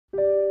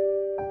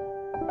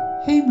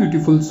Hey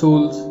beautiful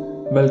souls,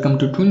 welcome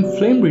to Twin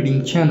Flame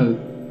Reading channel.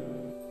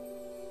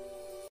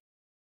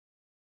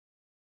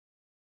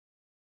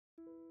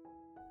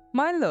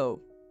 My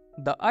love,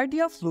 the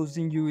idea of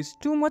losing you is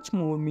too much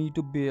more me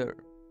to bear.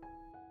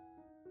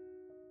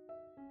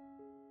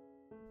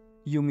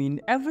 You mean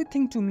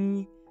everything to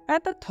me,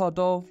 and the thought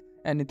of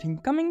anything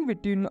coming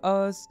between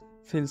us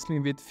fills me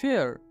with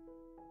fear.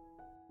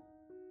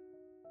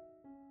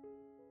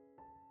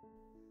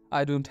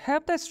 I don't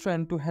have the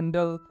strength to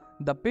handle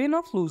the pain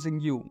of losing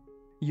you.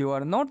 You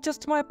are not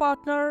just my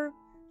partner,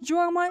 you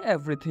are my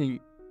everything.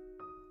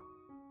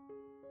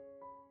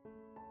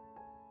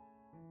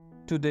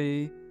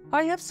 Today,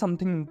 I have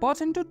something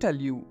important to tell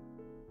you.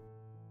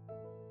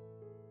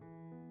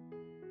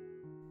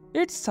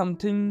 It's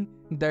something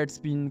that's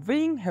been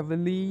weighing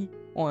heavily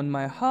on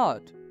my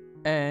heart,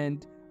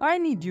 and I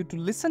need you to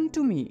listen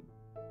to me.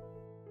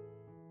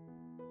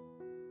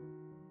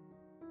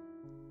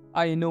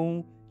 I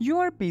know you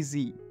are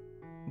busy,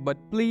 but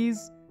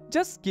please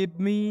just give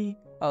me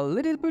a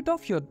little bit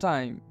of your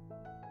time.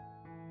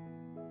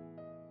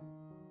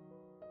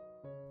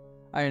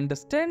 I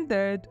understand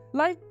that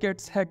life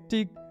gets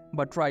hectic,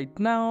 but right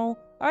now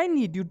I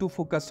need you to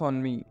focus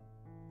on me.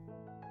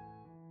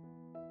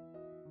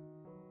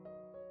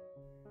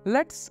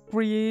 Let's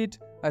create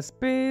a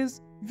space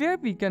where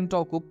we can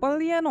talk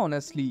openly and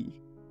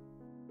honestly.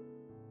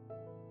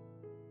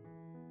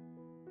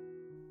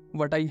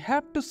 What I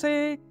have to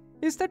say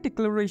is the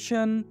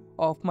declaration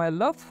of my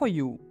love for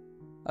you,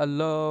 a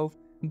love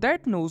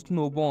that knows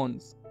no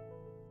bonds.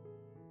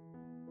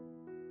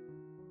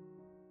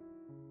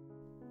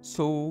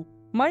 So,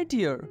 my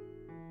dear,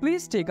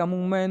 please take a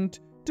moment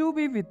to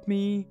be with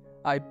me.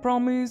 I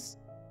promise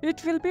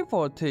it will be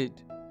worth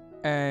it,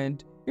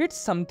 and it's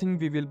something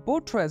we will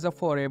both treasure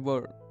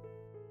forever.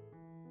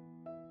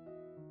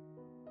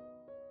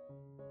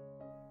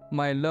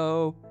 My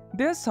love,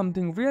 there's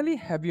something really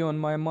heavy on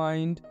my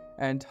mind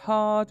and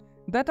heart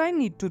that I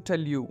need to tell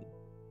you.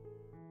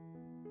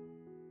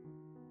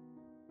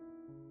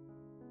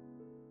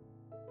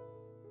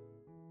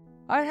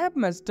 I have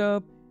messed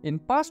up in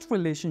past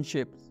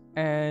relationships,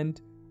 and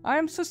I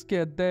am so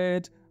scared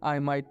that I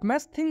might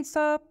mess things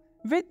up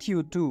with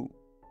you too.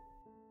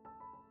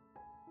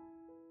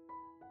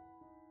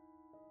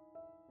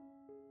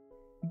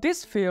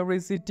 This fear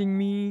is eating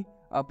me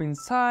up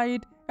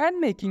inside and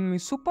making me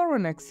super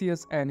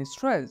anxious and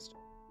stressed.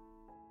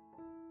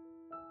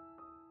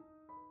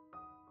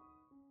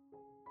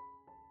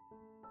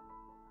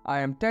 I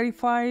am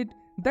terrified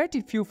that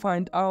if you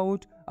find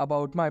out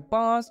about my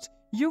past,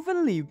 you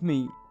will leave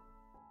me.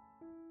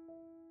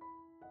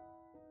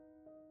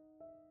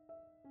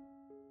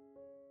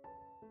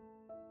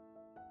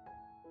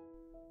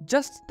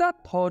 Just the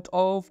thought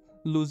of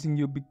losing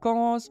you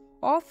because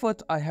of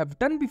what I have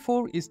done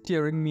before is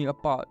tearing me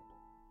apart.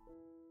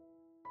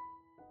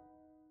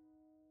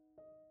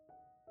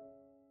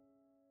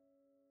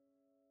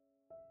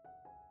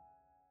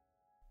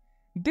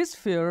 This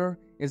fear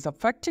is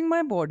affecting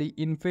my body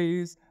in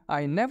ways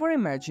I never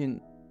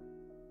imagined.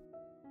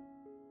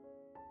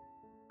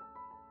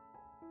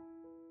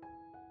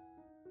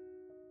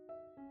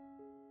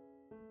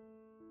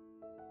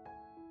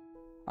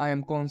 I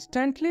am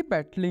constantly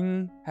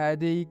battling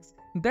headaches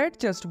that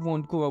just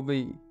won't go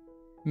away,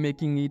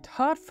 making it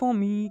hard for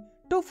me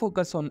to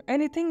focus on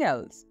anything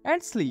else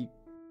and sleep.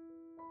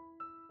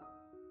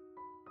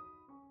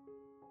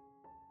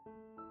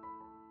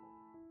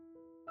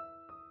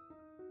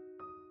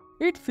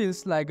 It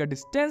feels like a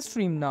distant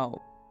dream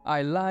now.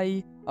 I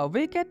lie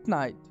awake at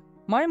night,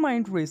 my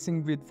mind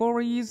racing with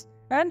worries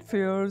and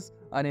fears,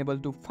 unable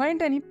to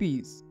find any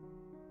peace.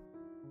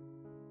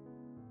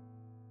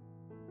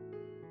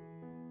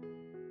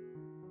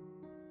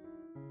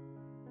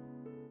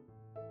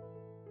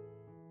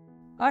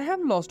 I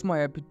have lost my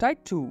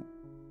appetite too.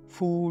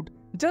 Food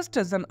just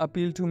doesn't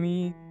appeal to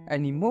me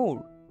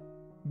anymore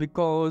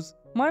because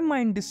my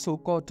mind is so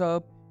caught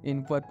up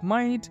in what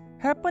might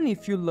happen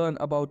if you learn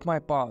about my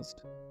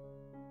past.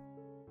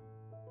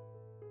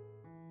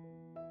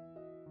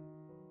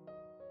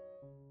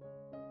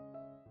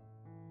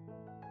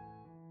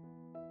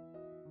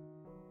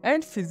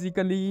 And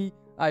physically,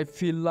 I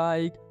feel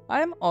like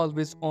I am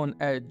always on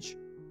edge,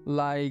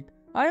 like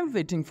I am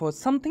waiting for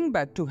something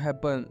bad to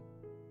happen.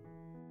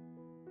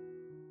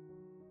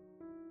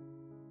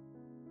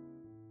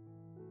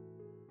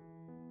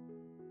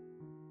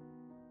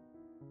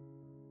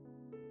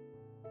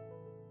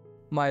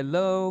 My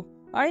love,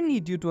 I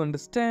need you to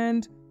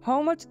understand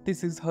how much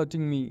this is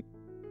hurting me.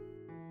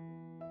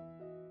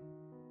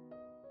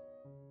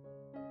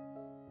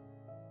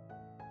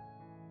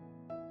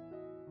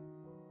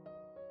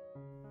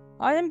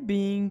 I am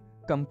being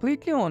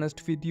completely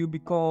honest with you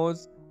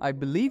because I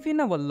believe in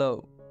our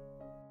love.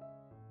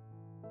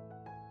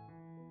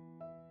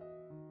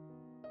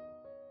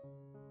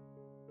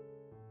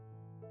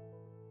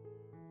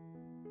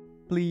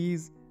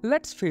 Please,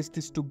 let's face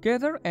this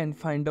together and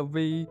find a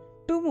way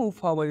to move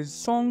forward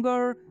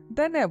stronger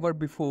than ever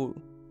before.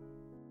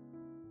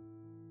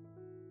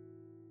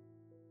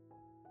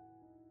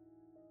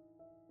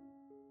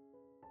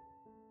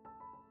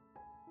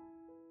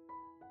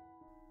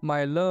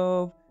 My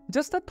love,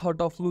 just the thought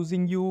of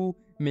losing you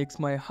makes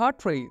my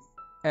heart race,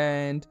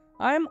 and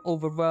I am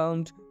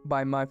overwhelmed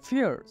by my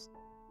fears.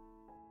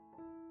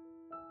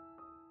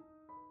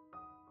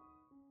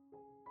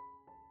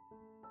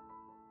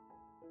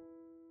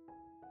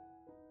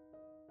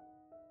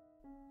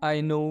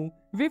 I know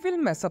we will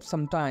mess up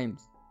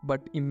sometimes, but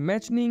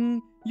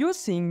imagining you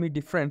seeing me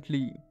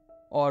differently,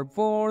 or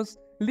worse,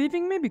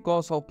 leaving me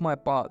because of my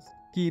past,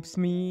 keeps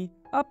me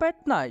up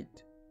at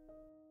night.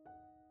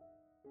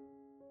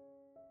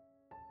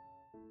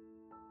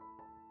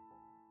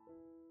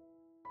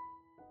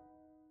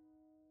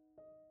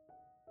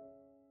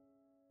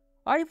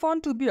 I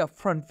want to be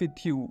upfront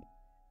with you,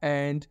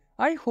 and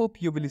I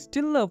hope you will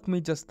still love me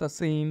just the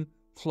same,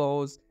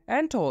 flaws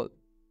and all.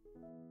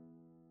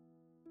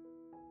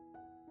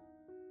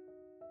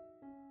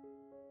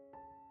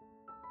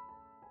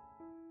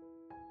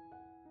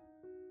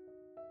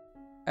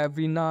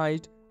 Every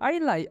night I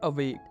lie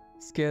awake,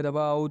 scared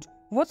about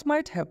what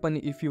might happen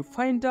if you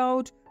find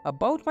out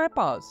about my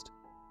past.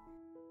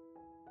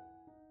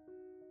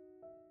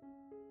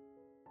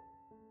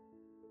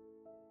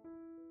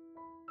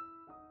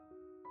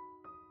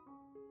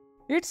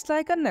 It's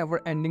like a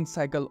never ending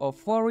cycle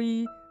of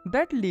worry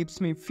that leaves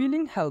me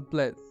feeling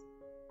helpless.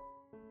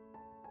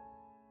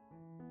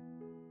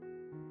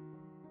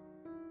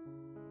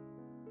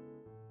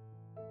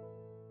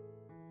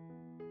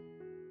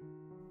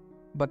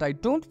 But I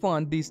don't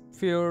want these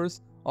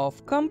fears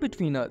of come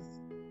between us.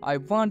 I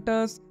want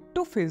us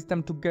to face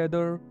them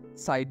together,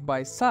 side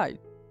by side.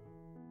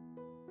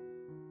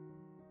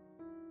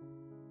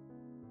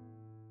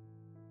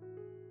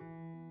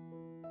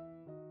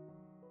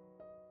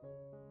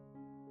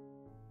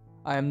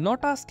 I am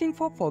not asking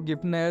for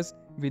forgiveness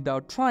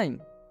without trying.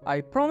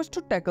 I promise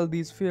to tackle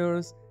these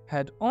fears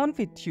head on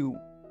with you.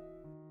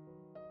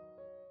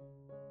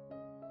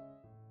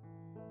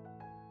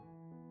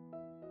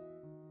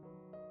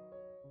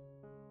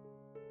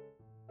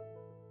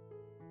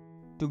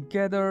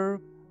 Together,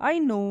 I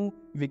know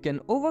we can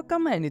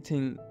overcome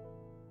anything.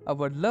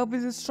 Our love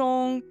is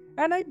strong,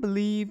 and I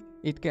believe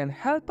it can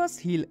help us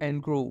heal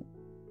and grow.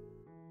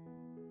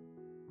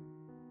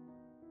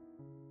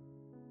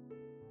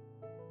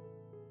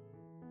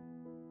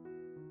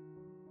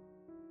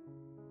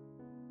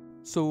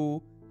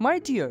 So, my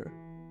dear,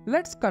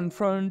 let's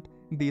confront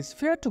this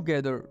fear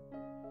together.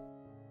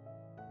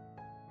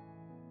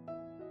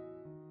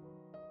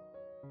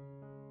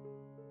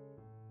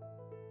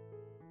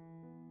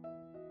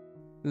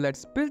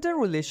 Let's build a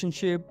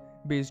relationship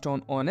based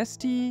on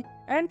honesty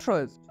and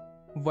trust,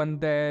 one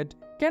that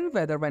can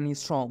weather any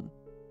storm.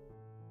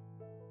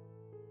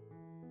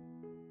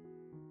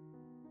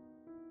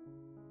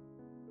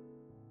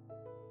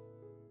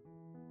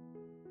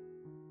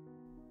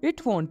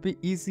 It won't be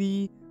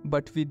easy,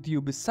 but with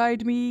you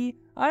beside me,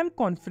 I'm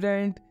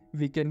confident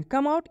we can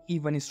come out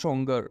even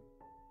stronger.